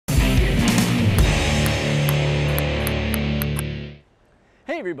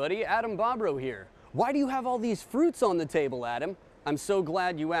everybody, Adam Bobrow here. Why do you have all these fruits on the table, Adam? I'm so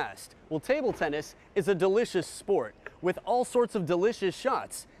glad you asked. Well, table tennis is a delicious sport with all sorts of delicious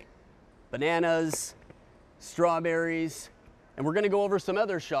shots. Bananas, strawberries, and we're going to go over some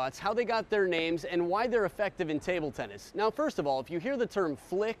other shots, how they got their names, and why they're effective in table tennis. Now, first of all, if you hear the term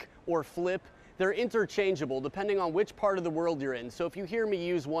flick or flip, they're interchangeable depending on which part of the world you're in. So if you hear me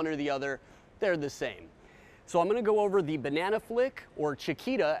use one or the other, they're the same. So I'm going to go over the banana flick, or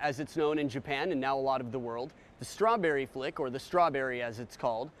chiquita as it's known in Japan and now a lot of the world, the strawberry flick, or the strawberry as it's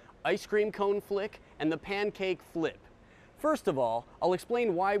called, ice cream cone flick, and the pancake flip. First of all, I'll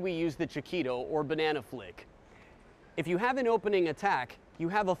explain why we use the chiquita or banana flick. If you have an opening attack, you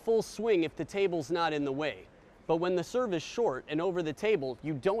have a full swing if the table's not in the way. But when the serve is short and over the table,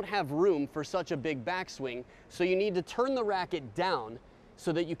 you don't have room for such a big backswing, so you need to turn the racket down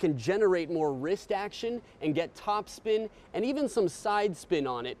so that you can generate more wrist action and get top spin and even some side spin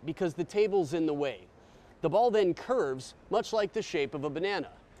on it because the table's in the way. The ball then curves, much like the shape of a banana.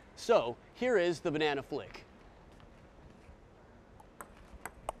 So here is the banana flick.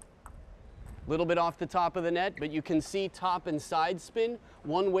 Little bit off the top of the net, but you can see top and side spin.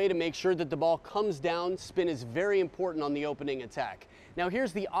 One way to make sure that the ball comes down, spin is very important on the opening attack. Now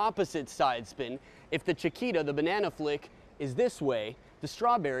here's the opposite side spin. If the chiquita, the banana flick, is this way, the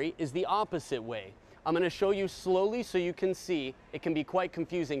strawberry is the opposite way. I'm going to show you slowly so you can see. It can be quite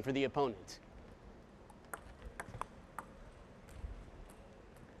confusing for the opponent.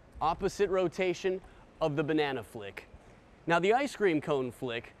 Opposite rotation of the banana flick. Now the ice cream cone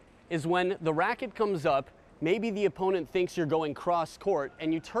flick is when the racket comes up, maybe the opponent thinks you're going cross court,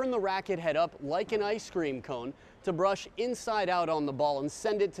 and you turn the racket head up like an ice cream cone to brush inside out on the ball and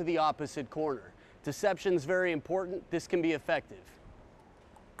send it to the opposite corner. Deception's very important. This can be effective.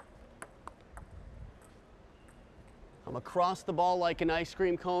 I'm across the ball like an ice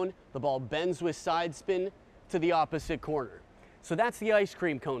cream cone. The ball bends with side spin to the opposite corner. So that's the ice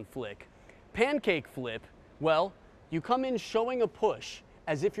cream cone flick. Pancake flip, well, you come in showing a push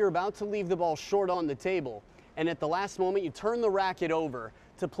as if you're about to leave the ball short on the table, and at the last moment you turn the racket over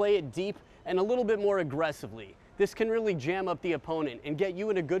to play it deep and a little bit more aggressively. This can really jam up the opponent and get you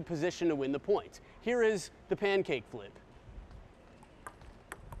in a good position to win the point. Here is the pancake flip.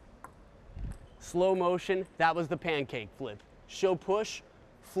 Slow motion, that was the pancake flip. Show push,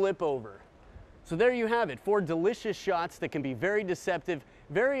 flip over. So there you have it, 4 delicious shots that can be very deceptive,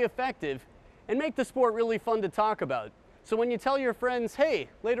 very effective, and make the sport really fun to talk about. So when you tell your friends, hey,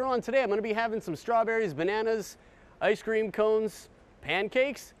 later on today I'm going to be having some strawberries, bananas, ice cream cones,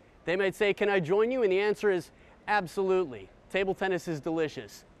 pancakes, they might say, can I join you? And the answer is absolutely. Table tennis is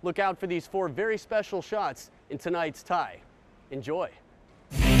delicious. Look out for these 4 very special shots in tonight's tie. Enjoy.